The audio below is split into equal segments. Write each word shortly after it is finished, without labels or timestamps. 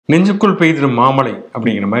நெஞ்சுக்குள் பெய்திடும் மாமலை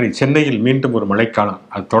அப்படிங்கிற மாதிரி சென்னையில் மீண்டும் ஒரு மழைக்காலம்.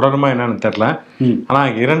 அது தொடருமா என்னன்னு தெரியல. ஆனா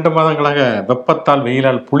 2 மாதங்களாக வெப்பத்தால்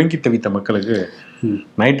வெயிலால் புழுங்கி தவித்த மக்களுக்கு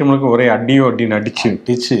நைட்டு முழுக்க ஒரே அடியோ அப்படின்னு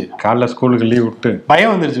அடிச்சு காலைல ஸ்கூலுக்கு லீவ் விட்டு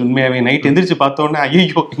பயம் வந்துருச்சு. உண்மையாவே நைட் எந்திரிச்சு பார்த்தோன்னே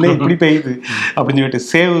ஐயோ இல்லை இப்படி பெய்யுது அப்படின்னு சொல்லிட்டு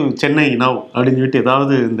சேவ் சென்னை நவ் அப்படின்னு சொல்லிட்டு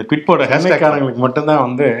ஏதாவது இந்த ட்விட்டோட ஹேஷ்டேக்காரங்களுக்கு மட்டும்தான்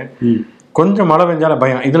வந்து கொஞ்சம் மழை பெஞ்சால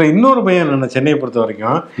பயம். இதுல இன்னொரு பயம் என்னென்ன, சென்னையை பொறுத்த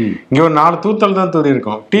வரைக்கும் இங்க ஒரு 4 தூத்தல் தான் தூரி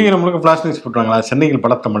இருக்கும். டிவியில முழுக்க ஃபிளாஷ் நியூஸ் போட்டுருவாங்களா சென்னையில்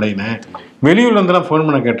பலத்த மழைன்னு. வெளியூர்ல இருந்தெல்லாம் ஃபோன்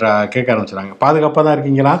பண்ண கேட்க ஆரம்பிச்சுறாங்க. பாதுகாப்பா தான்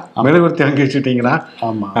இருக்கீங்களா, மெழுகுவர்த்தி அங்கே வச்சுட்டீங்களா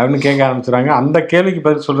அப்படின்னு கேட்க ஆரம்பிச்சுறாங்க. அந்த கேள்விக்கு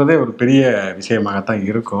பதில் சொல்றதே ஒரு பெரிய விஷயமாகத்தான்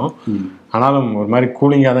இருக்கும். ஆனாலும் ஒரு மாதிரி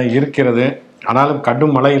கூலிங்கா தான் இருக்கிறது. ஆனாலும்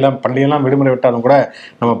கடும் மழையெல்லாம் பள்ளியெல்லாம் விடுமுறை விட்டாலும் கூட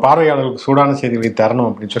நம்ம பார்வையாளர்களுக்கு சூடான செய்திகளை தரணும்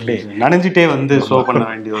அப்படின்னு சொல்லி நனைஞ்சிட்டே வந்து ஷோ பண்ண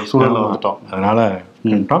வேண்டிய ஒரு சூழல்ல வந்துட்டோம். அதனால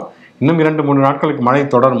இன்னும் 2-3 நாட்களுக்கு மழை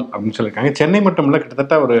தொடரும் அப்படின்னு சொல்லியிருக்காங்க. சென்னை மட்டும் இல்லை,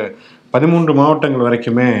 கிட்டத்தட்ட ஒரு 13 மாவட்டங்கள்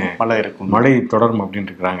வரைக்குமே மழை தொடரும் அப்படின்னு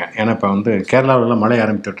இருக்கிறாங்க. ஏன்னா இப்போ வந்து கேரளாவிலாம் மழை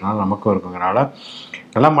ஆரம்பித்துட்டனால நமக்கும் இருக்குங்கிறனால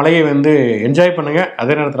நல்லா மழையை வந்து என்ஜாய் பண்ணுங்க,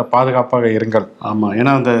 அதே நேரத்தில் பாதுகாப்பாக இருங்கள். ஆமாம்,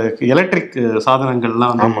 ஏன்னா அந்த எலக்ட்ரிக்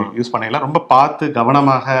சாதனங்கள்லாம் வந்து யூஸ் பண்ணலாம், ரொம்ப பார்த்து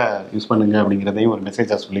கவனமாக யூஸ் பண்ணுங்க அப்படிங்கிறதையும் ஒரு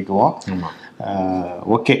மெசேஜாக சொல்லிக்குவோம்.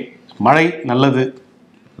 ஓகே, மழை நல்லது,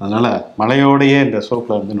 அதனால மழையோடையே இந்த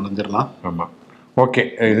ஷோக்கில் வந்து நுழைஞ்சிடலாம். ஆமாம், ஓகே.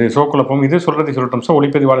 இது ஷோக்குள்ள போகும். இது சொல்றதை சொல்லட்டும். ஸோ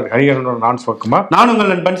ஒளிப்பதிவாளர் ஹரிஹரன், நான் சிவகுமார், நான்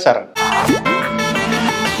உங்கள் நண்பன் சரண்.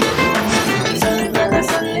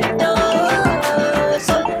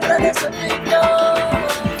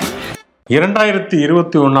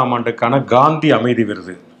 2021ஆம் ஆண்டுக்கான காந்தி அமைதி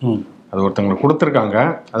விருது அது ஒருத்தவங்களுக்கு கொடுத்துருக்காங்க.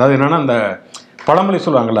 அதாவது என்னன்னா, அந்த பழமொழி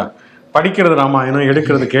சொல்லுவாங்களா, படிக்கிறது ராமாயணம்,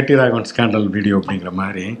 எடுக்கிறது கேடி ராகவன் ஸ்கேண்டல் வீடியோ அப்படிங்கிற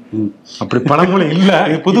மாதிரி. அப்படி பழமொழி இல்லை,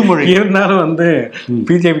 புதுமொழி இருந்தாலும் வந்து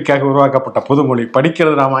பிஜேபிக்காக உருவாக்கப்பட்ட புதுமொழி.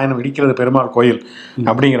 படிக்கிறது ராமாயணம், இடிக்கிறது பெருமாள் கோயில்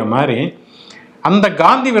அப்படிங்கிற மாதிரி. அந்த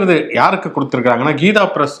காந்தி விருது யாருக்கு கொடுத்துருக்காங்கன்னா, கீதா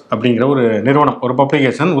பிரஸ் அப்படிங்கிற ஒரு நிறுவனம், ஒரு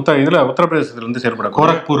பப்ளிகேஷன் உத்தரப்பிரதேசத்திலிருந்து செயல்பட,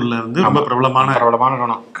 கோரக்பூர்ல இருந்து ரொம்ப பிரபலமான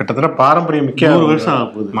நிறுவனம். கிட்டத்தட்ட பாரம்பரியம் மிக்க 100 வருஷம்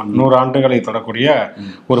 100 ஆண்டுகளை தொடரக்கூடிய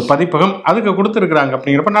ஒரு பதிப்பகம் அதுக்கு கொடுத்துருக்காங்க.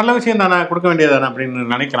 அப்படிங்கிறப்ப நல்ல விஷயம் தானே, கொடுக்க வேண்டியதானே அப்படின்னு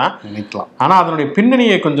நினைக்கலாம். ஆனா அதனுடைய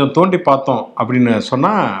பின்னணியை கொஞ்சம் தோண்டி பார்த்தோம் அப்படின்னு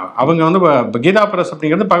சொன்னா, அவங்க வந்து கீதா பிரஸ்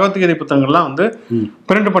அப்படிங்கிறது பகவத்கீதை புத்தகங்கள்லாம் வந்து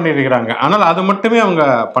பிரிண்ட் பண்ணியிருக்கிறாங்க. ஆனால் அது மட்டுமே அவங்க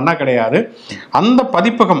பண்ணா கிடையாது. அந்த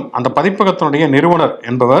பதிப்பகத்தினுடைய நிறுவனர்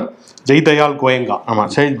என்பவர் ஜெய்தயாள் கோயங்கா. ஆமா,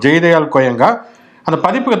 ஜெய்தயாள் கோயங்கா. அந்த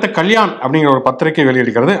பதிப்பகத்தை கல்யாண் அப்படிங்கிற ஒரு பத்திரிகை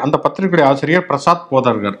வெளியிடுகிறது. அந்த பத்திரிகையுடைய ஆசிரியர் பிரசாத்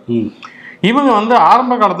போதர்கர். இவங்க வந்து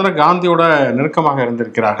ஆரம்ப காலத்துல காந்தியோட நெருக்கமாக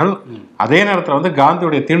இருந்திருக்கிறார்கள். அதே நேரத்துல வந்து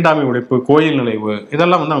காந்தியுடைய தீண்டாமை ஒழிப்பு, கோயில் நிலைவு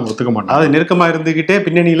இதெல்லாம் வந்து அவங்க ஒத்துக்க மாட்டாங்க. அது நெருக்கமா இருந்துகிட்டே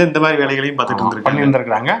பின்னணியில இந்த மாதிரி வேலைகளையும்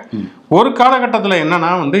பண்ணியிருந்திருக்கிறாங்க. ஒரு காலகட்டத்துல என்னன்னா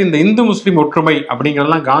வந்து இந்த இந்து முஸ்லீம் ஒற்றுமை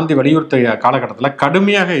அப்படிங்கிறதெல்லாம் காந்தி வலியுறுத்திய காலகட்டத்துல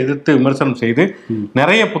கடுமையாக எதிர்த்து விமர்சனம் செய்து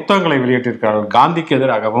நிறைய புத்தகங்களை வெளியிட்டிருக்கிறார்கள். காந்திக்கு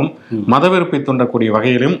எதிராகவும் மதவெறுப்பை தூண்டக்கூடிய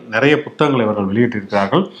வகையிலும் நிறைய புத்தகங்களை அவர்கள்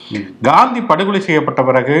வெளியிட்டிருக்கிறார்கள். காந்தி படுகொலை செய்யப்பட்ட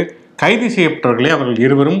பிறகு கைது செய்யப்பட்டவர்களே அவர்கள்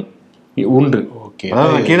இருவரும் உண்டு.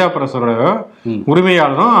 அதாவது கீதா பிரஸோட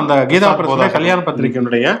உரிமையாளரும் அந்த கீதா பிரஸ் கல்யாண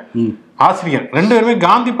பத்திரிகையினுடைய ஆசிரியர் 2 பேருமே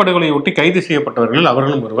காந்தி படுகொலையை ஒட்டி கைது செய்யப்பட்டவர்கள்.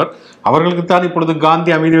 அவர்களும் ஒருவர். அவர்களுக்கு தான் இப்பொழுது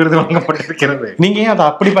காந்தி அமைதி விருது வழங்கப்பட்டிருக்கிறது. நீங்க ஏன் அதை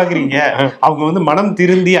அப்படி பாக்குறீங்க? அவங்க வந்து மனம்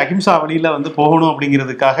திருந்தி அகிம்சா வழியில வந்து போகணும்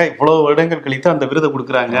அப்படிங்கிறதுக்காக இவ்வளவு வருடங்கள் கழித்து அந்த விருதை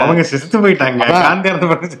கொடுக்குறாங்க. அவங்க செத்து போயிட்டாங்க. காந்தி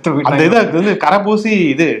செத்து போயிட்டாங்க. அந்த இதை வந்து கரைபூசி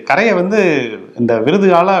கரையை வந்து இந்த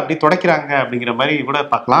விருதுகால அப்படி தொடக்கிறாங்க அப்படிங்கிற மாதிரி கூட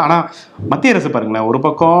பார்க்கலாம். ஆனா மத்திய அரசு பாருங்களேன், ஒரு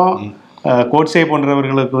பக்கம் கோட்சே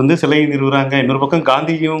போன்றவர்களுக்கு வந்து சிலை நிறுவுறாங்க, இன்னொரு பக்கம்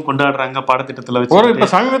காந்தியும் கொண்டாடுறாங்க பாடத்திட்டத்துல வச்சு. இப்ப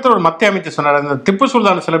சமீபத்தில் ஒரு மத்திய அமைச்சர் சொன்னார், திப்பு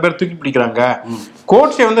சுல்தான் சில பேர் தூக்கி பிடிக்கிறாங்க,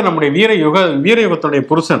 கோட்சே வந்து நம்முடைய வீர யுகத்துடைய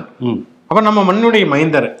புருஷன், அப்ப நம்ம மண்ணுடைய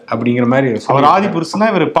மைந்தர் அப்படிங்கிற மாதிரி. அவர் ஆதி புருஷனா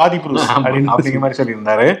இவர் பாதி புருஷன் அப்படிங்கிற மாதிரி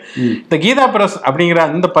சொல்லியிருந்தாரு. இந்த கீதா பிரஸ் அப்படிங்கிற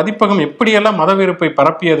இந்த பதிப்பகம் எப்படியெல்லாம் மதவெறுப்பை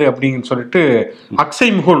பரப்பியது அப்படின்னு சொல்லிட்டு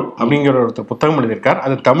அக்ஷய் முகுல் அப்படிங்கிற ஒருத்தர் புத்தகம் எழுதியிருக்கார்.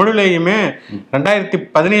 அது தமிழிலேயுமே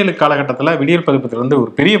 2017 காலகட்டத்தில் விடியல் பதிப்பத்தில் வந்து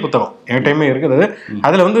ஒரு பெரிய புத்தகம் என்கிட்டயுமே இருக்குது.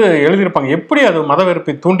 அதுல வந்து எழுதியிருப்பாங்க எப்படி அது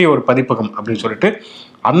மதவெறுப்பை தூண்டிய ஒரு பதிப்பகம் அப்படின்னு சொல்லிட்டு.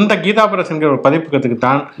 அந்த கீதா பிரஸ் என்கிற ஒரு பதிப்பகத்துக்கு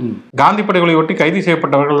தான் காந்தி படுகொலை ஒட்டி கைது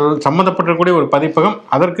செய்யப்பட்டவர்கள் சம்பந்தப்பட்டிருக்கூடிய ஒரு பதிப்பகம்,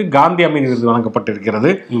 அதற்கு காந்தி அமைதி விருது வழங்கப்பட்டிருக்கிறது.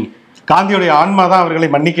 காந்தியுடைய ஆன்மா தான் அவர்களை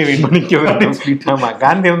மன்னிக்க வேண்டும். ஆமா,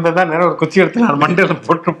 காந்தி இருந்ததா நேரம் ஒரு குச்சி எடுத்து நான் மண்டல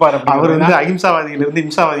போட்டிருப்பாரு. அவர் வந்து அகிம்சாவாதியிலிருந்து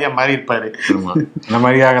இம்சாவாதியா மாறி இருப்பாரு. இந்த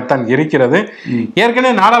மாதிரியாகத்தான் இருக்கிறது.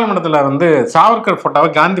 ஏற்கனவே நாடாளுமன்றத்துல வந்து சாவர்கர் போட்டோவை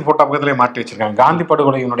காந்தி போட்டோ பக்கத்திலே மாட்டி வச்சிருக்காங்க. காந்தி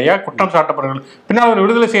படுகொலையினுடைய குற்றம் சாட்டப்பட்டவர்கள் பின்னால் அவர்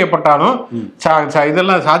விடுதலை செய்யப்பட்டாலும்,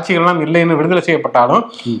 இதெல்லாம் சாட்சிகள்லாம் இல்லைன்னு விடுதலை செய்யப்பட்டாலும்,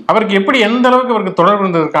 அவருக்கு எப்படி எந்த அளவுக்கு அவருக்கு தொடர்பு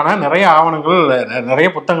இருந்ததற்கான நிறைய ஆவணங்கள், நிறைய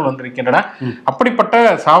புத்தகங்கள் வந்திருக்கின்றன. அப்படிப்பட்ட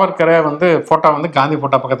சாவர்கரை வந்து போட்டோ வந்து காந்தி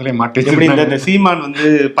போட்டோ பக்கத்திலே மாட்டி இந்த சீமான் வந்து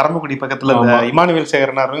பரமக்குடி பக்கத்துல இந்த இமானுவேல்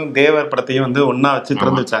சேகரனாரும் தேவர் படத்தையும் வந்து ஒன்னா வச்சு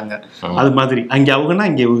திறந்து வச்சாங்க. அது மாதிரி அங்க அவங்கன்னா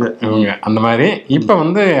இங்க இவங்க அந்த மாதிரி இப்ப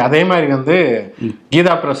வந்து அதே மாதிரி வந்து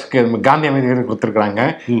கீதா பிரஸ்க்கு காந்தி அமைதி கொடுத்துருக்காங்க.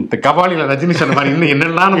 இந்த கபாலில ரஜினி சார் மாதிரி இன்னும்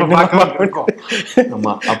என்னெல்லாம் நம்ம பார்க்க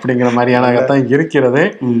ஆமா அப்படிங்கிற மாதிரியானதான் இருக்கிறது.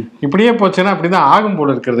 இப்படியே போச்சுன்னா அப்படிதான் ஆகும் போல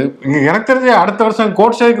இருக்கிறது. எனக்கு தெரிஞ்ச அடுத்த வருஷம்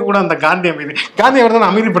கோட்சேக்கு கூட அந்த காந்தி அவர் தான்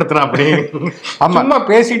அமைதிப்படுத்தினா அப்படி அம்மா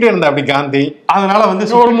பேசிட்டே இருந்தா அப்படி காந்தி. அதனால வந்து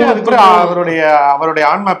அவருடைய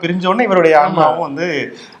ஆன்மா பிரிஞ்ச உடனே இவருடைய ஆன்மாவும் வந்து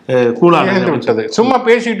கூலாந்து விட்டது. சும்மா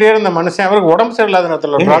பேசிக்கிட்டே இருந்த மனுஷன் அவருக்கு உடம்பு சரியில்லாத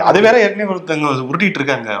நேரத்துல அது வேற ஏற்கனவே ஒருத்தவங்க உருட்டிட்டு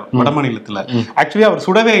இருக்காங்க வட மாநிலத்துல. ஆக்சுவலி அவர்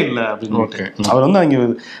சுடவே இல்லை அப்படின்னு அவர் வந்து அங்க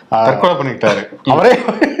தற்கொலை பண்ணிட்டாரு. அவரே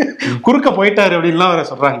குறுக்க போயிட்டாரு அப்படின்லாம் அவரை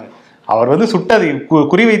சொல்றாங்க. அவர் வந்து சுட்டது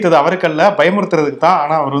குறி வைத்தது அவருக்கல்ல, பயமுறுத்துறதுக்கு தான்.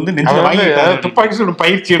 ஆனா அவர் வந்து துப்பாக்கி சூடு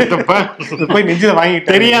பயிற்சி எடுத்தப்ப போய் நெஞ்சில வாங்கி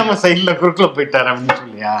தெரியாம சைட்ல குறுக்குல போயிட்டாரு அப்படின்னு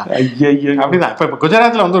சொல்லியா. அப்படிதான் இப்ப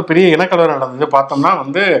குஜராத்ல வந்து ஒரு பெரிய இனக்கலவரம் நடந்தது. பார்த்தோம்னா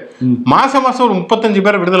வந்து மாசம் ஒரு 35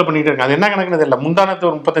 பேரை விடுதலை பண்ணிட்டு இருக்காங்க. அது என்ன கணக்குன்னு தெரியல. முந்தானத்து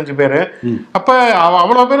ஒரு 35 பேரு. அப்ப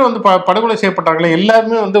அவ்வளவு பேர் வந்து படுகொலை செய்யப்பட்டாங்களே.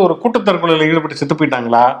 எல்லாருமே வந்து ஒரு கூட்டு தற்கொலையில ஈடுபட்டு செத்து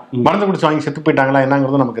போயிட்டாங்களா, மருந்து குடிச்சு வாங்கி செத்து போயிட்டாங்களா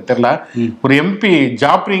என்னங்கிறது நமக்கு தெரியல. ஒரு எம்பி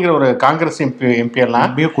ஜாப்ரிங்கிற ஒரு காங்கிரஸ் எம்பி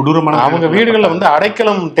எல்லாம் கொடூரமான அவங்க வீடுகள்ல வந்து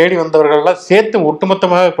அடைக்கலம் தேடி வந்தவர்கள் எல்லாம் சேர்த்து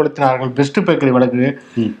ஒட்டுமொத்தமாக கொளுத்தினார்கள். பெஸ்ட் பேக்கரி வழக்கு,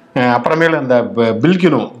 அப்புறமேல அந்த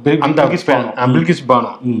பில்கிஸ் பானு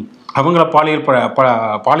அவங்கள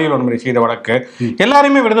பாலியல் வன்முறை செய்த வழக்கு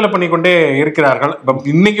எல்லாருமே விடுதலை பண்ணி கொண்டே இருக்கிறார்கள்.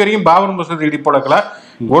 இன்னைக்கு வரைக்கும் பாபர் மசூதி இடிப்பு வழக்குல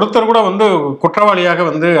ஒருத்தர் கூட வந்து குற்றவாளியாக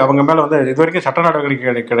வந்து அவங்க மேல வந்து இது வரைக்கும் சட்ட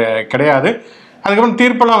நடவடிக்கை கிடையாது. அதுக்கப்புறம்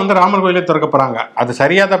தீர்ப்பெல்லாம் வந்து ராமர் கோயிலே திறக்க போறாங்க. அது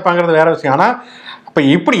சரியா தப்பாங்கிறது வேற விஷயம். ஆனா இப்ப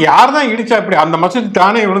இப்படி யார் தான் இடிச்சா இப்படி அந்த மசூதி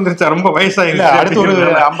தானே விழுந்துருச்சா? ரொம்ப வயசாயில அடுத்து ஒரு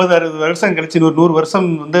 50-60 வருஷம் கழிச்சு 100 வருஷம்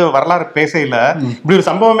வந்து வரலாறு பேசையில இப்படி ஒரு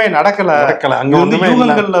சம்பவமே நடக்கல. அங்க வந்து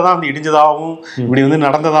யூகங்கள்ல தான் இடிஞ்சதாகவும் இப்படி வந்து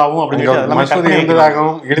நடந்ததாகவும் அப்படின்னு மசூதி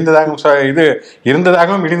இருந்ததாகவும்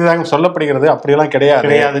இடிந்ததாகவும் சொல்லப்படுகிறது. அப்படியெல்லாம்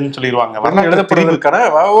கிடையாதுன்னு சொல்லிடுவாங்க. எழுதப்படுவதற்கான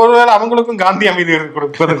ஒருவேளை அவங்களுக்கும் காந்தி அமைதி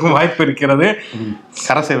கொடுப்பதற்கும் வாய்ப்பு இருக்கிறது.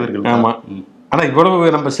 கரசேவர்கள். ஆமா. ஆனா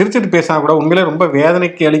இவ்வளவு நம்ம சிரிச்சுட்டு பேசினா கூட உண்மையிலே ரொம்ப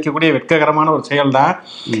வேதனைக்கு அளிக்கக்கூடிய வெட்ககரமான ஒரு செயல் தான்.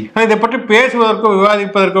 ஆனா இதை பற்றி பேசுவதற்கோ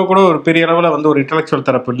விவாதிப்பதற்கோ கூட ஒரு பெரிய அளவில் வந்து ஒரு இன்டலெக்சுவல்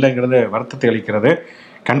தரப்பு இல்லைங்கிறது வருத்தத்தை அளிக்கிறது.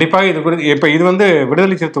 கண்டிப்பாக இது குறித்து இப்போ இது வந்து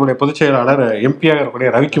விடுதலை சிறுத்தைகளுடைய பொதுச் செயலாளர் எம்பியாக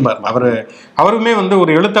இருக்கக்கூடிய ரவிக்குமார் அவருமே வந்து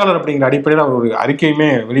ஒரு எழுத்தாளர் அப்படிங்கிற அடிப்படையில் அவர் ஒரு அறிக்கையுமே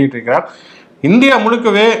வெளியிட்டிருக்கிறார். இந்தியா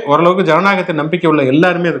முழுக்கவே ஓரளவுக்கு ஜனநாயகத்தை நம்பிக்கை உள்ள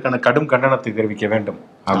எல்லாருமே அதுக்கான கடும் கண்டனத்தை தெரிவிக்க வேண்டும்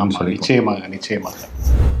அப்படின்னு சொல்லி. நிச்சயமாக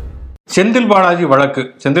செந்தில் பாலாஜி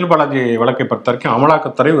வழக்கை பொறுத்த வரைக்கும்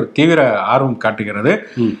அமலாக்கத்துறை ஒரு தீவிர ஆர்வம் காட்டுகிறது.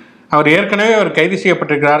 அவர் ஏற்கனவே அவர் கைது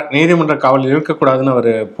செய்யப்பட்டிருக்கிறார். நீதிமன்ற காவலில் இருக்கக்கூடாதுன்னு அவர்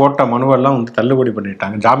போட்ட மனுவெல்லாம் வந்து தள்ளுபடி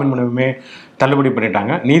பண்ணிட்டாங்க. ஜாமீன் மனுவுமே தள்ளுபடி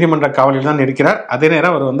பண்ணிட்டாங்க. நீதிமன்ற காவலில் தான் இருக்கிறார். அதே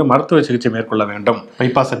நேரம் அவர் வந்து மருத்துவ சிகிச்சை மேற்கொள்ள வேண்டும்,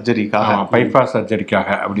 பைபாஸ் சர்ஜரிக்காக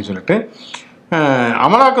அப்படின்னு சொல்லிட்டு.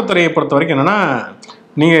 அமலாக்கத்துறையை பொறுத்த வரைக்கும் என்னன்னா,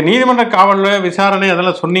 நீங்கள் நீதிமன்ற காவலில் விசாரணை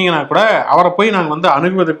அதெல்லாம் சொன்னீங்கன்னா கூட அவரை போய் நாங்கள் வந்து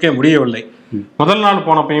அணுகுவதற்கே முடியவில்லை. முதல் நாள்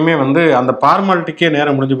போனப்பயுமே வந்து அந்த ஃபார்மாலிட்டிக்கே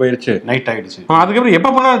நேரம் முடிஞ்சு போயிடுச்சு, நைட் ஆயிடுச்சு. அதுக்கப்புறம் எப்போ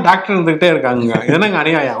போனாலும் டாக்டர் இருந்துகிட்டே இருக்காங்க. இதெல்லாம்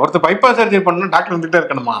அநியாயம். ஒருத்தர் பைபாஸ் சர்ஜரி பண்ணணும், டாக்டர் இருந்துகிட்டே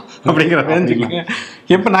இருக்கணுமா அப்படிங்கிற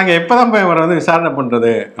ரேஞ்சுக்கு நாங்கள் எப்போதான் போய் அவரை வந்து விசாரணை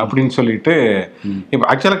பண்றது அப்படின்னு சொல்லிட்டு இப்போ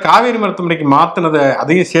ஆக்சுவலாக காவேரி மருத்துவமனைக்கு மாற்றினதை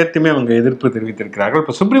அதையும் சேர்த்துமே அவங்க எதிர்ப்பு தெரிவித்திருக்கிறார்கள்.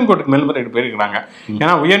 இப்போ சுப்ரீம் கோர்ட்டுக்கு மேல்முறையீடு போயிருக்கிறாங்க.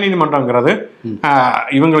 ஏன்னா உயர்நீதிமன்றங்கிறது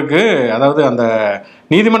இவங்களுக்கு அதாவது அந்த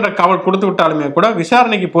நீதிமன்ற காவல் கொடுத்து விட்டாலுமே கூட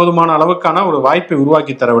விசாரணைக்கு போதுமான அளவுக்கான ஒரு வாய்ப்பை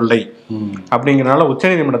உருவாக்கி தரவில்லை அப்படிங்கிறனால உச்ச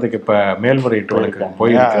நீதிமன்றத்துக்கு இப்ப மேல்முறையீட்டு வழக்கு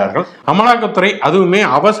போயிருக்கிறார்கள். அமலாக்கத்துறை அதுவுமே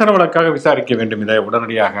அவசர வழக்காக விசாரிக்க வேண்டும் இதை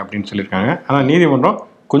உடனடியாக அப்படின்னு சொல்லியிருக்காங்க. ஆனா நீதிமன்றம்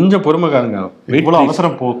கொஞ்சம் பொறுமை காருங்க, இவ்வளவு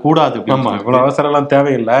அவசரம் கூடாது, இவ்வளவு அவசரம் எல்லாம்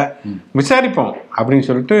தேவையில்லை, விசாரிப்போம் அப்படின்னு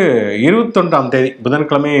சொல்லிட்டு 21ஆம் தேதி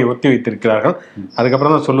புதன்கிழமையை ஒத்தி வைத்திருக்கிறார்கள்.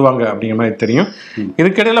 அதுக்கப்புறம் தான் சொல்லுவாங்க அப்படிங்கிற மாதிரி தெரியும்.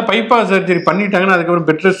 இதுக்கிடையில பைபாஸ் சர்ஜரி பண்ணிட்டாங்கன்னா அதுக்கப்புறம்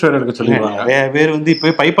பெட் ரெஸ்ட் வேற இருக்க சொல்லிடுவாங்க. வேறு வந்து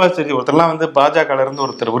இப்போ பைபாஸ் சர்ஜரி ஒருத்தர்லாம் வந்து பாஜக இருந்து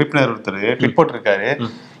ஒருத்தர் உறுப்பினர் ரிப்போர்ட் இருக்காரு,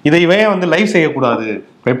 இதை வந்து லைவ் செய்யக்கூடாது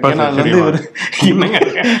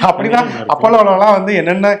அப்படிதான். அப்பெல்லாம் வந்து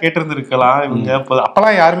என்னென்ன கேட்டிருந்திருக்கலாம் இவங்க.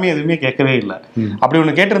 அப்பெல்லாம் யாருமே எதுவுமே கேட்கவே இல்லை. அப்படி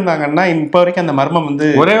ஒண்ணு கேட்டிருந்தாங்கன்னா இப்ப வரைக்கும் அந்த மர்மம் வந்து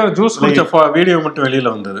ஒரே ஒரு ஜூஸ் வீடியோ மட்டும்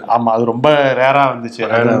வெளியில வந்தது. ஆமா, அது ரொம்ப ரேரா வந்துச்சு.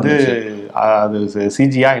 அது வந்து அது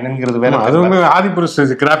சிஜியா என்னங்கிறது வேற. அதுவுமே ஆதிபுருஷ்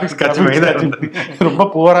கிராபிக்ஸ் ரொம்ப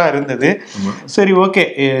புவரா இருந்தது. சரி, ஓகே,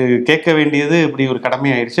 கேட்க வேண்டியது இப்படி ஒரு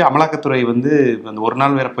கடமை ஆயிடுச்சு. அமலாக்கத்துறை வந்து அந்த ஒரு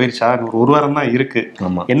நாள் வேற போயிருச்சா, ஒரு வாரம் தான் இருக்கு.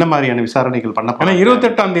 என்ன மாதிரியான விசாரணைகள் பண்ண?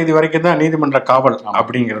 28ஆம் தேதி வரைக்கும் தான் நீதிமன்ற காவல்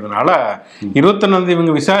அப்படிங்கிறதுனால 21ஆம் தேதி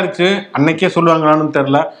இவங்க விசாரிச்சு அன்னைக்கே சொல்லுவாங்களான்னு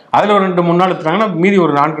தெரியல. அதுல ஒரு 2-3 நாள் எடுத்துட்டாங்கன்னா மீதி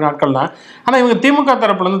ஒரு 4 நாட்கள் தான். ஆனா இவங்க திமுக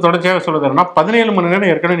தரப்புல இருந்து தொடர்ச்சியாக சொல்லுதுன்னா 17 மணி நேரம்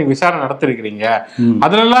ஏற்கனவே நீங்க விசாரணை நடத்திருக்கிறீங்க,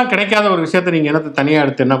 அதுல எல்லாம் கிடைக்காத ஒரு விஷயத்த நீங்க என்னத்தை தனியா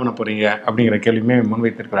எடுத்து என்ன பண்ண போறீங்க அப்படிங்கிற கேள்வியுமே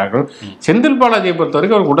முன்வைத்திருக்கிறார்கள். செந்தில் பாலாஜியை பொறுத்த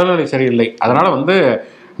வரைக்கும் அவருக்கு உடல்நிலை சரியில்லை. அதனால வந்து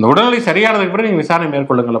அந்த உடல்நிலை சரியானதுக்கு பிறகு நீங்க விசாரணை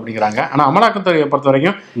மேற்கொள்ளுங்கள் அப்படிங்கிறாங்க. ஆனா அமலாக்கத்துறையை பொறுத்த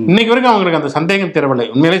வரைக்கும் இன்னைக்கு வரைக்கும் அவங்களுக்கு அந்த சந்தேகம் தெரியவில்லை.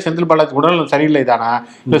 உண்மையிலே செந்தில் பாலாஜி உடல்நிலை சரியில்லை தானா,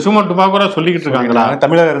 இல்ல சும்மா டுமா கூட சொல்லிக்கிட்டு இருக்காங்களா,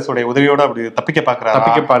 தமிழக அரசுடைய உதவியோட அப்படி தப்பிக்க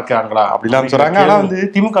பார்க்கிறாங்களா அப்படிலாம் சொல்றாங்க. ஆனா வந்து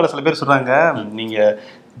திமுக சில பேர் சொல்றாங்க, நீங்க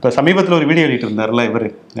இப்ப சமீபத்துல ஒரு வீடியோ வெளியிட்டு இருந்தாருல இவரு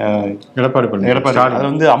எடப்பாடி, அது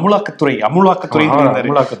வந்து அமுலாக்கத்துறை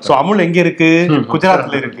அமுல் எங்க இருக்கு,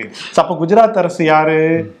 குஜராத்ல இருக்கு. அப்ப குஜராத் அரசு யாரு,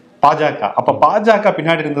 பாஜக. அப்ப பாஜக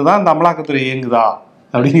பின்னாடி இருந்துதான் அந்த அமலாக்கத்துறை இயங்குதா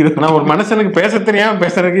அப்படிங்கிறது. ஒரு மனுஷனுக்கு பேச தெரியாம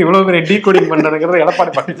பேசுறதுக்கு இவ்வளவு பெரிய டீ கோடிங் பண்றதுங்கிறது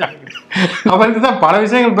எடப்பாடி பழனிசாமி அவருக்கு தான் பல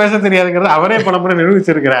விஷயங்கள் பேச தெரியாதுங்கிறது அவரே பல முறை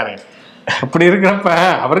நிரூபிச்சிருக்கிறாரு. அப்படி இருக்கிறப்ப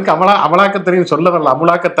அவருக்கு அமலாக்கத்துறை சொல்ல வரல,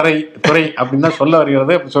 அமலாக்கத்துறை அப்படின்னு தான் சொல்ல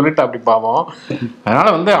வருகிறது. அப்படி சொல்லிட்டு அப்படி பாவம். அதனால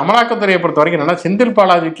வந்து அமலாக்கத்துறையை பொறுத்த வரைக்கும் என்னன்னா, செந்தில்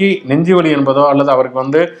பாலாஜிக்கு நெஞ்சு வலி என்பதோ அல்லது அவருக்கு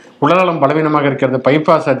வந்து உடல்நலம் பலவீனமாக இருக்கிறது,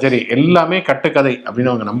 பைபாஸ் சர்ஜரி எல்லாமே கட்டுக்கதை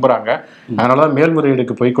அப்படின்னு அவங்க நம்புறாங்க. அதனாலதான்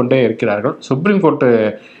மேல்முறையீடுக்கு போய்கொண்டே இருக்கிறார்கள். சுப்ரீம் கோர்ட்டு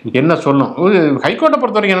என்ன சொல்லும், ஹைகோர்ட்டை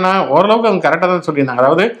பொறுத்த வரைக்கும் என்னன்னா ஓரளவுக்கு அவங்க கரெக்டாக தான் சொல்லியிருந்தாங்க.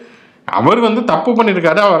 அதாவது அவர் வந்து தப்பு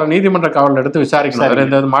பண்ணியிருக்காரு, அவரை நீதிமன்ற காவலில் எடுத்து விசாரிக்கணும், அதில்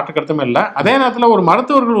எந்த மாற்று கருத்துமே இல்லை. அதே நேரத்தில் ஒரு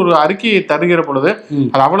மருத்துவர்கள் ஒரு அறிக்கையை தருகிற பொழுது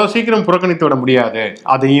அது அவ்வளவு சீக்கிரம் புறக்கணித்து விட முடியாது.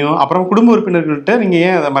 அதையும் அப்புறம் குடும்ப உறுப்பினர்கள்ட்ட நீங்க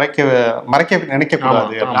ஏன் அதை மறைக்க நினைக்க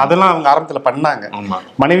கூடாது, அதெல்லாம் அவங்க ஆரம்பத்தில் பண்ணாங்க.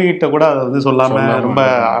 மனைவி கிட்ட கூட அதை வந்து சொல்லாம ரொம்ப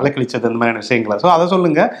அலக்கழிச்சது அந்த மாதிரியான விஷயங்களை. ஸோ அதை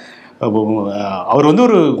சொல்லுங்க. அவர் வந்து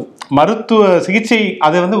ஒரு மருத்துவ சிகிச்சை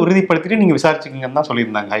அதை வந்து உறுதிப்படுத்திட்டு நீங்க விசாரிச்சுக்கீங்கன்னு தான்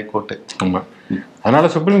சொல்லியிருந்தாங்க ஹைகோர்ட்டு. ஆமா, அதனால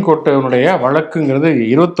சுப்ரீம் கோர்ட்டினுடைய வழக்குங்கிறது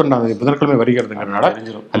 21ஆம் புதன்கிழமை வருகிறதுங்கிறதுனால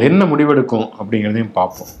அது என்ன முடிவெடுக்கும் அப்படிங்கிறதையும்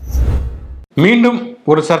பார்ப்போம். மீண்டும்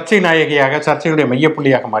ஒரு சர்ச்சை நாயகியாக, சர்ச்சையுடைய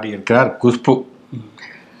மையப்புள்ளியாக மாறி இருக்கிறார் குஷ்பு.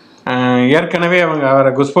 ஏற்கனவே அவரை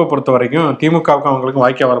குஷ்புவை பொறுத்த வரைக்கும் திமுகவுக்கும் அவங்களுக்கும்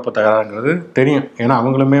வாய்க்கா வரப்பு தகராறுங்கிறது தெரியும். ஏன்னா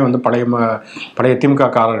அவங்களுமே வந்து பழைய திமுக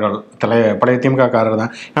காரர்கள், பழைய திமுக காரர்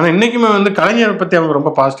தான். ஆனால் இன்னைக்குமே வந்து கலைஞரை பற்றி அவங்க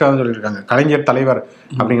ரொம்ப பாசிட்டிவாக சொல்லியிருக்காங்க. கலைஞர் தலைவர்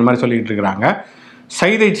அப்படிங்கிற மாதிரி சொல்லிட்டு இருக்கிறாங்க.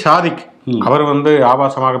 சைதை சாதிக் அவர் வந்து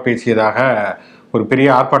ஆபாசமாக பேசியதாக ஒரு பெரிய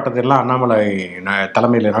ஆர்ப்பாட்டத்தெல்லாம் அண்ணாமலை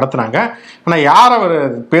தலைமையில் நடத்துனாங்க. ஆனால் யார் அவர்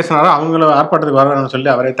பேசினாரோ அவங்கள ஆர்ப்பாட்டத்துக்கு வரணும்னு சொல்லி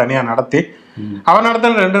அவரே தனியாக நடத்தி அவர்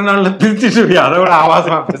நடத்தின 2 நாள்ல திருச்சி சொல்லி அதை விட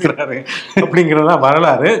ஆபாசமாக பேசுறாரு அப்படிங்கிறதா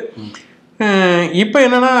வரலாறு. இப்போ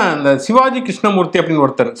என்னன்னா, இந்த சிவாஜி கிருஷ்ணமூர்த்தி அப்படின்னு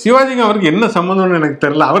ஒருத்தர், சிவாஜிக்கு அவருக்கு என்ன சம்மந்தம்னு எனக்கு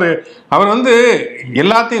தெரியல. அவர் வந்து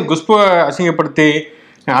எல்லாத்தையும் குஷ்புவை அசிங்கப்படுத்தி,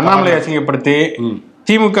 அண்ணாமலை அசிங்கப்படுத்தி,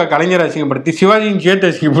 திமுக கலைஞர் அசிங்கப்படுத்தி, சிவாஜியின் சேர்த்து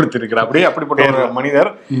அசிங்கப்படுத்தி இருக்கிறார். அப்படிப்பட்ட ஒரு மனிதர்.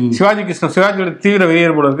 சிவாஜியோட தீவிர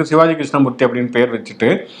வெறியர்போலருக்கு சிவாஜி கிருஷ்ணமூர்த்தி அப்படின்னு பெயர் வச்சுட்டு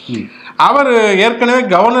அவர் ஏற்கனவே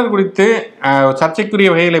கவர்னர் குறித்து சர்ச்சைக்குரிய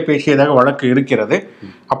வகையில பேசியதாக வழக்கு இருக்கிறது.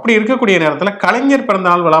 அப்படி இருக்கக்கூடிய நேரத்தில் கலைஞர்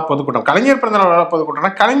பிறந்தநாள் விழா பொதுக்கூட்டம்,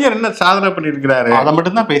 கலைஞர் என்ன சாதனை பண்ணியிருக்கிறாரு அதை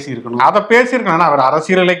மட்டும் தான் பேசியிருக்கணும். அதை பேசியிருக்கணும். அவர்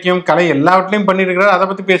அரசியல் இலக்கியம், கலை எல்லாவற்றிலையும் பண்ணியிருக்கிறார். அதை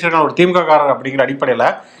பத்தி பேசியிருக்காங்க. ஒரு திமுக காரர் அப்படிங்கிற அடிப்படையில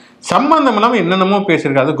சம்பந்தம் இல்லாமல் என்னென்னமோ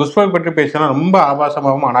பேசியிருக்காரு. குஷ்புவை பற்றி பேசினா ரொம்ப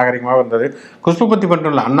ஆபாசமாகவும் அநாகரிகமாகவும் இருந்தது. குஷ்பு பற்றி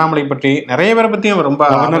மட்டும் இல்லை, அண்ணாமலை பற்றி, நிறைய பேரை பற்றியும் ரொம்ப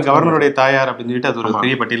கவர்னருடைய தாயார் அப்படின்னு சொல்லிட்டு அது ஒரு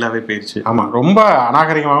பெரிய பட்டியலாகவே போயிடுச்சு. ஆமாம், ரொம்ப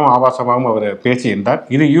அநாகரிகமாகவும் ஆபாசமாகவும் அவர் பேசியிருந்தார்.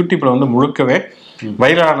 இது யூடியூப்ல வந்து முழுக்கவே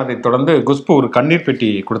வைரலானதை தொடர்ந்து குஷ்பு ஒரு கண்ணீர் பெட்டி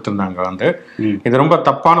கொடுத்திருந்தாங்க. வந்து இது ரொம்ப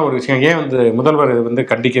தப்பான ஒரு விஷயம். ஏன் வந்து முதல்வர் வந்து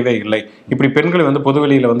கண்டிக்கவே இல்லை? இப்படி பெண்களை வந்து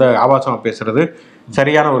பொதுவெளியில வந்து ஆபாசமா பேசுறது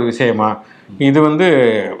சரியான ஒரு விஷயமா? இது வந்து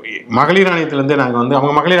மகளிர் ஆணையத்திலேருந்து நாங்கள் வந்து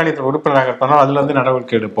அவங்க மகளிர் ஆணையத்தில் உறுப்பினராக இருப்பாங்க, அதுல இருந்து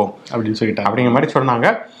நடவடிக்கை எடுப்போம் அப்படின்னு சொல்லிட்டு அப்படிங்கிற மாதிரி சொன்னாங்க.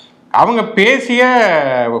 அவங்க பேசிய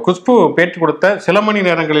குஷ்பு பேட்டி கொடுத்த சில மணி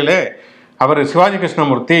நேரங்களிலே அவர் சிவாஜி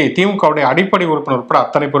கிருஷ்ணமூர்த்தி திமுகவுடைய அடிப்படை உறுப்பினர் உட்பட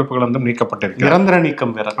அத்தனை பொறுப்புகள் வந்து நீக்கப்பட்டிருக்கு. நிரந்தர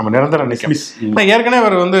நீக்கம் வேற. நம்ம நிரந்தர நீக்கம். ஏற்கனவே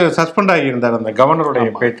அவர் வந்து சஸ்பெண்ட் ஆகியிருந்தார் அந்த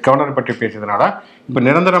கவர்னர் பற்றி பேசியதுனால. இப்ப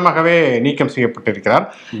நிரந்தரமாகவே நீக்கம் செய்யப்பட்டிருக்கிறார்.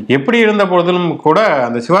 எப்படி இருந்த போதிலும் கூட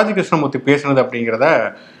அந்த சிவாஜி கிருஷ்ணமூர்த்தி பேசினது அப்படிங்கிறத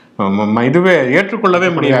இதுவே ஏற்றுக்கொள்ளவே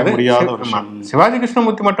முடியாது. சிவாஜி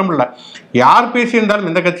கிருஷ்ணமூர்த்தி மட்டும் இல்ல, யார் பேசியிருந்தாலும்,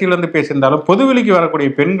 எந்த கட்சியில இருந்து பேசியிருந்தாலும் பொதுவெளிக்கு வரக்கூடிய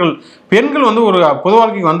பெண்கள் வந்து ஒரு பொது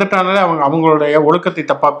வாழ்க்கைக்கு வந்துட்டாலே அவங்களுடைய ஒழுக்கத்தை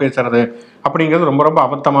தப்பா பேசுறது அப்படிங்கிறது ரொம்ப ரொம்ப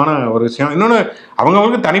அபத்தமான ஒரு விஷயம். இன்னொன்று,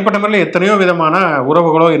 அவங்களுக்கு தனிப்பட்ட முறையில் எத்தனையோ விதமான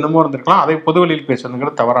உறவுகளோ என்னமோ இருந்திருக்கலாம், அதை பொதுவெளியில்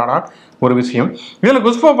பேசுறதுங்கிறது தவறான ஒரு விஷயம். இதில்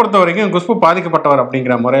குஷ்புவை பொறுத்த வரைக்கும் குஷ்பு பாதிக்கப்பட்டவர்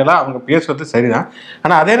அப்படிங்கிற முறையில் அவங்க பேசுவது சரிதான்.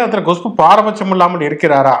 ஆனால் அதே நேரத்தில் குஷ்பு பாரபட்சம் இல்லாமல்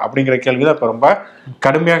இருக்கிறாரா அப்படிங்கிற கேள்விதான் இப்போ ரொம்ப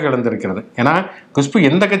கடுமையாக எழுந்திருக்கிறது. ஏன்னா குஷ்பு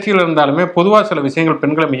எந்த கட்சியில் இருந்தாலுமே பொதுவாக சில விஷயங்கள்,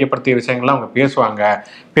 பெண்களை மையப்படுத்திய விஷயங்கள்லாம் அவங்க பேசுவாங்க.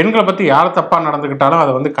 பெண்களை பற்றி யார் தப்பாக நடந்துக்கிட்டாலும்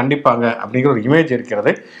அதை வந்து கண்டிப்பாங்க அப்படிங்கிற ஒரு இமேஜ்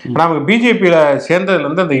இருக்கிறது. ஆனால் அவங்க பிஜேபியில்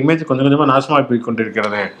சேர்ந்ததுலேருந்து அந்த இமேஜ் கொஞ்சம் கொஞ்சமாக நாசமாக போய்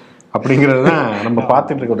கொண்டிருக்கிறது அப்படிங்கிறது தான் நம்ம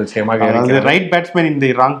பார்த்துட்டு இருக்க ஒரு விஷயமாக இருக்குது. ரைட் பேட்ஸ்மேன் இந்த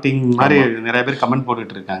ராங் திங் மாதிரி நிறைய பேர் கமெண்ட்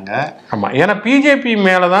போட்டுட்டு இருக்காங்க. ஆமாம், ஏன்னா பிஜேபி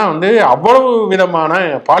மேலே தான் வந்து அவ்வளவு விதமான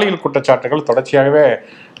பாலியல் குற்றச்சாட்டுகள் தொடர்ச்சியாகவே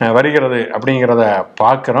வருகிறது அப்படிங்கிறத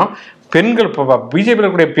பார்க்குறோம். பெண்கள் இப்போ பிஜேபியில்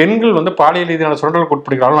இருக்கக்கூடிய பெண்கள் வந்து பாலியல் ரீதியான சுரண்டலுக்கு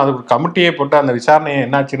உட்படுகிறாலும் அது ஒரு கமிட்டியை போட்டு அந்த விசாரணையை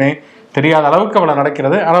என்னாச்சுன்னு தெரியாத அளவுக்கு அவளை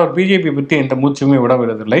நடக்கிறது. ஆனால் அவர் பிஜேபி பற்றி எந்த மூச்சுமே விட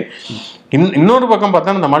விடுவதில்லை. இன்னொரு பக்கம்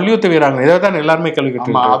பார்த்தா இந்த மல்யுத்த வீராங்க இதை தான் எல்லாருமே கேள்வி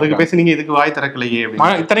அதுக்கு பேசி நீங்க இதுக்கு வாய் திறக்கலையே.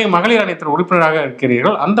 இத்தனைக்கு மகளிர் ஆணையத்தின் உறுப்பினராக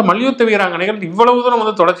இருக்கிறீர்கள், அந்த மல்யுத்த வீராங்கனைகள் இவ்வளவு தூரம்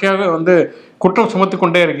வந்து தொடர்ச்சியாக வந்து குற்றம் சுமத்தி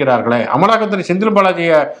கொண்டே இருக்கிறார்களே. அமலாக்கத்துறை செந்தில்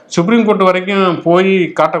பாலாஜியை சுப்ரீம் கோர்ட் வரைக்கும் போய்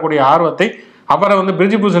காட்டக்கூடிய ஆர்வத்தை அப்புறம் வந்து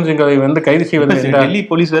பிரிஜ்பூஷன் சிங் அதை வந்து கைது செய்வது. டெல்லி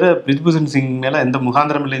போலீஸ் வேற பிரிஜ்பூஷன் சிங் மேல எந்த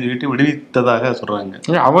முகாந்திரம் இல்லை வீட்டு விடுவித்ததாக சொல்றாங்க.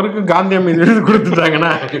 அவருக்கு காந்தி அம்மை விருது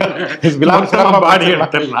கொடுத்துட்டாங்கன்னா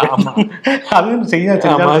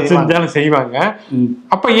செஞ்சாலும் செய்வாங்க.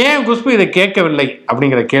 அப்ப ஏன் குஷ்பு இதை கேட்கவில்லை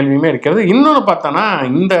அப்படிங்கிற கேள்வியுமே இருக்கிறது. இன்னொன்னு பார்த்தோன்னா,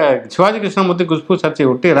 இந்த சிவாஜி கிருஷ்ணமூர்த்தி குஷ்பு சர்ச்சையை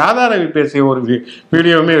ஒட்டி ராதாரவி பேசிய ஒரு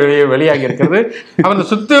வீடியோவுமே வெளியாகி இருக்கிறது. அவர் இந்த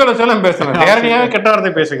சுத்து வளர்ச்சி பேசுறாங்க, நேரடியாக கெட்ட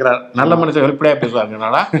வார்த்தை பேசுகிறார். நல்ல மனுஷன் வெளிப்படையா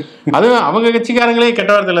பேசுவாங்கனால அது அவங்க கட்சிக்காரங்களே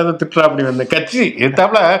கெட்ட வார்த்தையில எதுவும் திட்டுறா. அப்படி வந்து கட்சி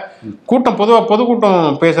எத்தாப்புல கூட்டம்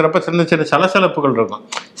பொதுக்கூட்டம் பேசுறப்ப சின்ன சின்ன சலசலப்புகள் இருக்கும்.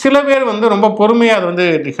 சில பேர் வந்து ரொம்ப பொறுமையா அதை வந்து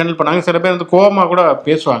ஹேண்டில் பண்ணாங்க. சில பேர் வந்து கோவமா கூட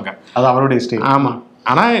பேசுவாங்க. அது அவருடைய ஸ்டைல். ஆமா,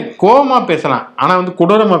 ஆனா கோவமா பேசலாம், ஆனா வந்து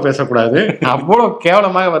கொடூரமா பேசக்கூடாது. அவ்வளவு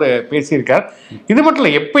கேவலமாக அவர் பேசியிருக்கார். இது மட்டும்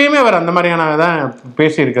இல்லை, எப்பயுமே அவர் அந்த மாதிரியானதான்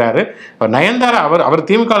பேசியிருக்கிறாரு. நயன்தாரா அவர்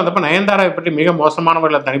திமுக இருந்தப்ப நயன்தாராவை பற்றி மிக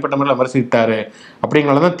மோசமானவர்களை தனிப்பட்ட முறையில் விமர்சித்தாரு.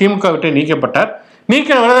 அப்படிங்கிறதான் திமுக விட்டு நீக்கப்பட்டார்.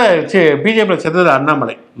 நீக்கிறவரை பிஜேபியில் சேர்ந்தது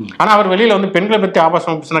அண்ணாமலை. ஆனா அவர் வெளியில வந்து பெண்களை பத்தி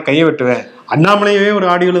ஆபாசமா பேசினா கையை வெட்டுவேன். அண்ணாமலையே ஒரு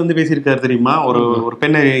ஆடியோல வந்து பேசியிருக்காரு தெரியுமா? ஒரு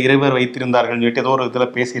பெண்ணை இறைவர் வைத்திருந்தார்கள் சொல்லிட்டு ஏதோ ஒரு இதுல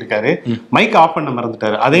பேசியிருக்காரு. மைக் ஆஃப் பண்ண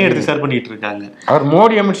மறந்துட்டாரு. அதே எடுத்து ஷேர் பண்ணிட்டு இருக்காங்க. அவர்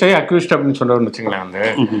மோடி அமித்ஷாவை அக்யூஸ்ட் அப்படின்னு சொல்றன்னு வச்சுங்களேன். வந்து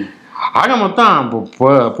ஆக மொத்தம்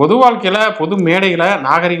பொது வாழ்க்கையில பொது மேடைகளை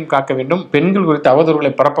நாகரிகம் காக்க வேண்டும், பெண்கள் குறித்த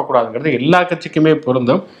அவதூறுகளை பரப்பக்கூடாதுங்கிறது எல்லா கட்சிக்குமே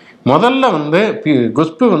பொருந்தும். முதல்ல வந்து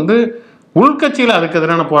குஷ்பு வந்து உள்கட்சியில அதுக்கு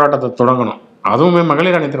எதிரான போராட்டத்தை தொடங்கணும். அதுவுமே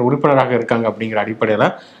மகளிர் ஆணையத்தின் உறுப்பினராக இருக்காங்க அப்படிங்கிற அடிப்படையில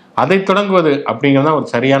அதை தொடங்குவது அப்படிங்கிறதா ஒரு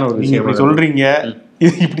சரியான ஒரு விஷயம். சொல்றீங்க,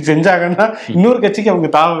 இப்படி செஞ்சாங்கன்னா இன்னொரு கட்சிக்கு அவங்க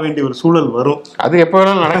தாவ வேண்டிய ஒரு சூழல் வரும். அது எப்போ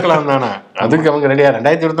வேணாலும் நடக்கலாம் தானே. அதுக்கு அவங்க ரெடியா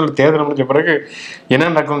 2020 தேர்தல் முடிஞ்ச பிறகு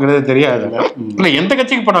என்ன நடக்குங்கிறது தெரியாது. இல்லை, எந்த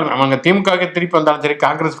கட்சிக்கு போனாலும் அவங்க திமுகவுக்கு திருப்பி வந்தாலும் சரி,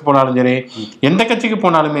 காங்கிரஸுக்கு போனாலும் சரி, எந்த கட்சிக்கு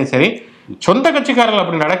போனாலுமே சரி, சொந்த கட்சிக்காரர்கள்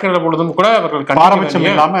அப்படி நடக்கிற பொழுதும் கூட அவர்கள் பாரபட்சம்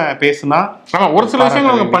இல்லாம பேசினா ஒரு சில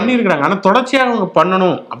விஷயங்கள் அவங்க பண்ணியிருக்கிறாங்க. ஆனா தொடர்ச்சியாக அவங்க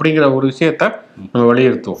பண்ணணும் அப்படிங்கிற ஒரு விஷயத்த நம்ம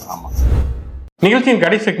வலியுறுத்துவோம். ஆமா. நிகழ்ச்சியின்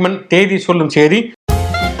கடைசி செக்மெண்ட் தேதி சொல்லும் செய்தி.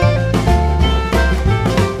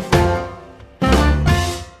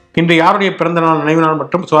 இன்று யாருடைய பிறந்த நாள், நினைவு நாள்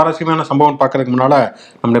மற்றும் சுவாரஸ்யமான சம்பவம் பார்க்கறதுக்கு முன்னால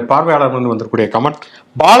நம்முடைய பார்வையாளர் வந்து வந்திருக்கூடிய கமெண்ட்,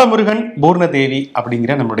 பாலமுருகன் பூர்ணதேவி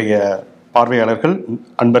அப்படிங்கிற நம்முடைய பார்வையாளர்கள்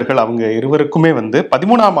அன்பர்கள், அவங்க இருவருக்குமே வந்து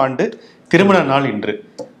 13ஆம் ஆண்டு திருமண நாள் இன்று.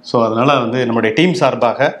 ஸோ அதனால வந்து நம்முடைய டீம்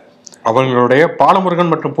சார்பாக அவர்களுடைய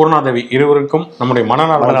பாலமுருகன் மற்றும் பூர்ணாதேவி இருவருக்கும் நம்முடைய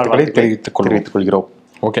மனநாள் வாழ்த்துக்களை தெரிவித்துக் கொள்கிறோம்.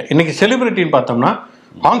 ஓகே, இன்னைக்கு செலிபிரிட்டின்னு பார்த்தோம்னா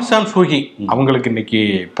ஆங் சான் சூகி அவங்களுக்கு இன்னைக்கு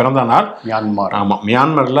பிறந்த நாள். மியான்மர். ஆமா,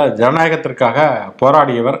 மியான்மர்ல ஜனநாயகத்திற்காக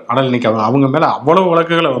போராடியவர். ஆனால் இன்னைக்கு அவங்க மேல அவ்வளவு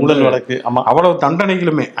வழக்குகளை, ஊழல் வழக்கு, அவ்வளவு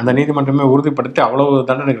தண்டனைகளுமே அந்த நீதிமன்றமே உறுதிப்படுத்தி அவ்வளவு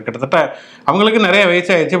தண்டனைகள், கிட்டத்தட்ட அவங்களுக்கு நிறைய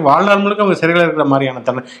வயசாயிடுச்சு. வாழ்நாள் முழுக்க அவங்க சிறையில் இருக்கிற மாதிரியான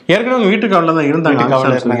தண்டனை. ஏற்கனவே அவங்க வீட்டு காவலில் தான் இருந்தாங்க.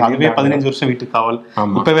 அதுவே 15 வருஷம் வீட்டு காவல்.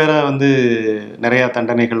 இப்ப வேற வந்து நிறைய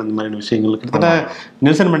தண்டனைகள் இந்த மாதிரி விஷயங்கள். கிட்டத்தட்ட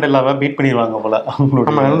நெல்சன் மண்டேலாவை பீட் பண்ணிடுவாங்க போல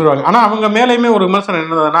இருந்துருவாங்க. ஆனா அவங்க மேலேயுமே ஒரு விமர்சனம்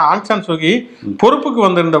என்னதுன்னா, ஆங் சான் சூகி பொறுப்புக்கு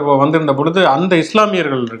வந்திருந்த பொழுது அந்த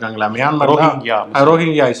இஸ்லாமியர்கள் இருக்காங்களா மியான்மர்,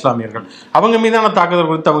 ரோஹிங்கியா இஸ்லாமியர்கள், அவங்க மீதான தாக்குதல்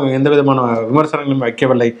குறித்து அவங்க எந்த விதமான விமர்சனங்களும்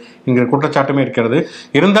வைக்கவில்லை என்கிற குற்றச்சாட்டுமே இருக்கிறது.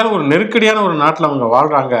 இருந்தாலும் ஒரு நெருக்கடியான ஒரு நாட்டில் அவங்க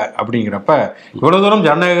வாழ்றாங்க அப்படிங்கிறப்ப இவ்வளவு தூரம்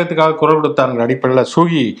ஜனநாயகத்துக்காக குரல் கொடுத்தாருங்கிற அடிப்படையில்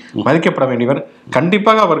சூகி மதிக்கப்பட வேண்டியவர்.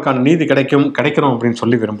 கண்டிப்பாக அவருக்கான நீதி கிடைக்கணும் அப்படின்னு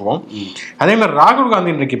சொல்லி விரும்புவோம். அதே மாதிரி ராகுல்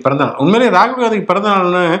காந்தி இன்றைக்கு பிறந்தநாள். உண்மையிலேயே ராகுல் காந்திக்கு பிறந்த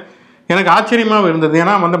நாள்னு எனக்கு ஆச்சரியமாக இருந்தது.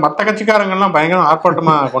 ஏன்னா வந்து மற்ற கட்சிக்காரங்கள்லாம் பயங்கரம்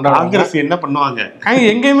ஆர்ப்பாட்டமாக கொண்டாடுறாங்க. காங்கிரஸ் என்ன பண்ணுவாங்க,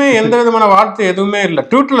 எங்கேயுமே எந்த விதமான வாழ்த்து எதுவுமே இல்லை.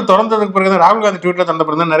 ட்வீட்ல திறந்ததுக்கு பிறகு ராகுல் காந்தி ட்வீட்ல திறந்த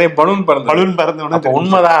பிறகு நிறைய பலூன் பறந்தோன்னா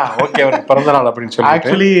உண்மைதான், ஓகே அவருக்கு பிறந்த நாள் அப்படின்னு சொல்லி.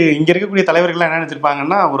 ஆக்சுவலி இங்க இருக்கக்கூடிய தலைவர்கள் என்ன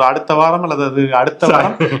நினைச்சிருப்பாங்கன்னா, ஒரு அடுத்த வாரம் அல்லது அடுத்த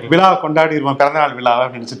வாரம் விழாவை கொண்டாடிடுவோம், பிறந்த நாள் விழாவை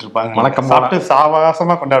நினைச்சிட்டு இருப்பாங்க. வணக்கம் சாப்பிட்டு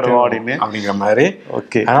சாவாசமா கொண்டாடுவோம் அப்படிங்கிற மாதிரி.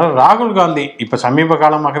 ஓகே, அதனால ராகுல் காந்தி இப்ப சமீப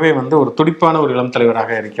காலமாகவே வந்து ஒரு துடிப்பான ஒரு இளம்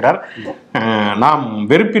தலைவராக இருக்கிறார். நாம்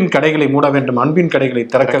வெறுப்பின் கடைகளை மூட வேண்டும், அன்பின் கடைகளை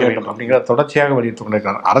திறக்க வேண்டும் அப்படிங்கிற தொடர்ச்சியாக வலியுறுத்திக்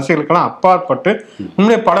கொண்டிருக்கிறார். அரசியலுக்கெல்லாம் அப்பாற்பட்டு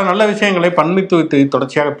உண்மையை பல நல்ல விஷயங்களை பன்மைத்துவத்தை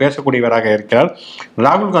தொடர்ச்சியாக பேசக்கூடியவராக இருக்கிறார்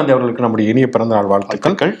ராகுல் காந்தி அவர்களுக்கு நம்முடைய இனிய பிறந்த நாள்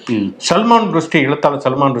வாழ்த்துக்கள். சல்மான் ருஷ்டி, எழுத்தாளர்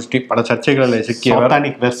சல்மான் ருஷ்டி பல சர்ச்சைகளில் சிக்கியவர்.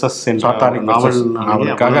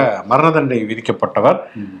 நாவலுக்காக மரண தண்டனை விதிக்கப்பட்டவர்.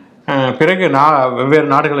 பிறகு வெவ்வேறு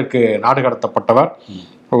நாடுகளுக்கு நாடு கடத்தப்பட்டவர்.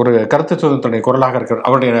 ஒரு கருத்து சுதந்திரத்துடைய குரலாக இருக்கிறார்.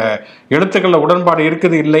 அவருடைய எழுத்துக்களில் உடன்பாடு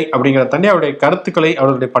இருக்குது இல்லை அப்படிங்கிற தண்ணி அவருடைய கருத்துக்களை,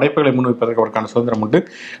 அவருடைய படைப்புகளை முன்வைப்பதற்கு அவருக்கான சுதந்திரம் உண்டு.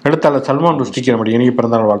 எழுத்தாளர் சல்மான் ருஷ்டிக்கு நம்முடைய இனிய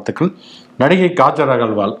பிறந்தநாள் வாழ்த்துக்கள். நடிகை காஜல்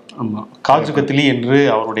அகர்வால், காஜு கத்லி என்று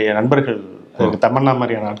அவருடைய நண்பர்கள் தமன்னா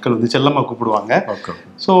மாதிரியான ஆட்கள் வந்து செல்லமா கூப்பிடுவாங்க. ஓகே.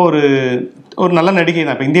 ஸோ ஒரு நல்ல நடிகை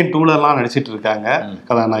தான். இப்போ இந்தியன் 2லலாம் நடிச்சிட்டு இருக்காங்க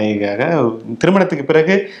கதாநாயகியாக. திருமணத்துக்கு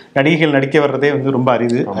பிறகு நடிகைகள் நடிக்க வர்றதே வந்து ரொம்ப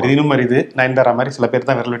அரிதினும் அரிது. நயன்தாரா மாதிரி சில பேர்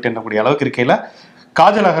தான் விரல் விட்டு எண்ணக்கூடிய அளவுக்கு இருக்கையில்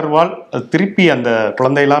காஜல் அகர்வால் திருப்பி அந்த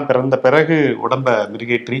குழந்தையெல்லாம் பிறந்த பிறகு உடம்ப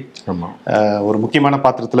மெருகேற்றி ஒரு முக்கியமான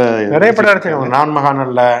பாத்திரத்துல நிறைய படம் நடிச்சிருக்காங்க. நான்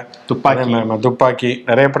மகானல்ல, துப்பாக்கி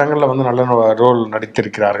நிறைய படங்கள்ல வந்து நல்ல ரோல்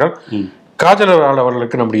நடித்திருக்கிறார்கள். காஜல்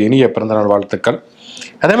அவர்களுக்கு நம்முடைய இனிய பிறந்தநாள் வாழ்த்துக்கள்.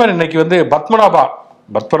 அதே மாதிரி இன்னைக்கு வந்து பத்மநாபா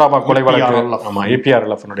கொலை வழக்கு, ஆமா,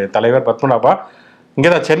 EPRLF தலைவர் பத்மநாபா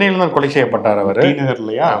இங்கேதான் சென்னையில தான் கொலை செய்யப்பட்டார். அவர்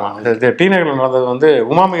டி நகர்ல நடந்தது வந்து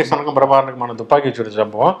உமாமகேஸ்வரனுக்கும் பிரபாகரனுக்குமான துப்பாக்கி சூடு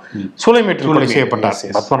சம்பவம் சூளைமேட்டில் கொலை செய்யப்பட்டார்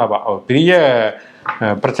பத்மநாபா. பெரிய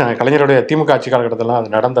பிரச்சனை கலைஞருடைய திமுக ஆட்சி காலகட்டத்திலாம்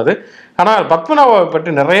அது நடந்தது. ஆனால் பத்மநாபாவை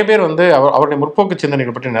பற்றி நிறைய பேர் வந்து அவருடைய முற்போக்கு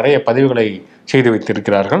சிந்தனைகள் பற்றி நிறைய பதிவுகளை செய்து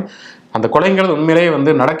வைத்திருக்கிறார்கள். அந்த கொலைங்கிறது உண்மையிலேயே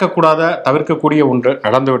வந்து நடக்கக்கூடாத தவிர்க்கக்கூடிய ஒன்று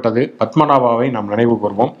நடந்துவிட்டது. பத்மநாபாவை நாம் நினைவு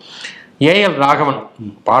கூர்வோம். A.L. ராகவன்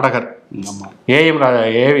பாடகர்,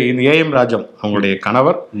 ஏஎம் ராஜம் அவங்களுடைய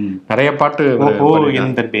கணவர், நிறைய பாட்டு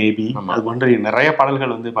இந்த பேபி அது போன்ற நிறைய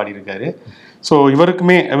பாடல்கள் வந்து பாடியிருக்காரு. ஸோ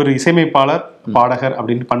இவருக்குமே இவர் இசையமைப்பாளர், பாடகர்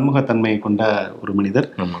அப்படின்னு பன்முகத்தன்மை கொண்ட ஒரு மனிதர்.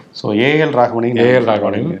 ஸோ ஏஎல்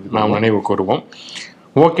ராகவனையும் நாம் நினைவு கூறுவோம்.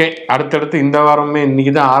 ஓகே, அடுத்தடுத்து இந்த வாரமே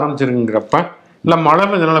இன்னைக்கு தான் ஆரம்பிச்சிருங்கிறப்ப இல்லை மழை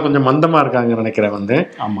இதனால கொஞ்சம் மந்தமாக இருக்காங்க நினைக்கிறேன். வந்து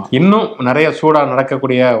இன்னும் நிறைய சூடாக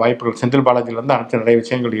நடக்கக்கூடிய வாய்ப்புகள் செந்தில் பாலாஜியிலேருந்து அடுத்த நிறைய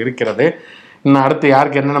விஷயங்கள் இருக்கிறது. இன்னும் அடுத்து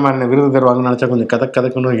யாருக்கு என்னென்ன மாதிரி விருது தருவாங்கன்னு நினச்சா கொஞ்சம்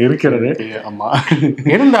கதக்கணும் இருக்கிறது.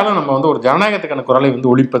 இருந்தாலும் நம்ம வந்து ஒரு ஜனநாயகத்துக்கான குரலை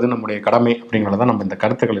வந்து ஒழிப்பது நம்முடைய கடமை அப்படிங்கிறத நம்ம இந்த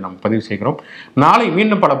கருத்துக்களை நம்ம பதிவு செய்கிறோம். நாளை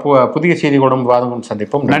மீண்டும் பல புதிய செய்திகளுடன் வாதமும்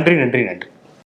சந்திப்போம். நன்றி.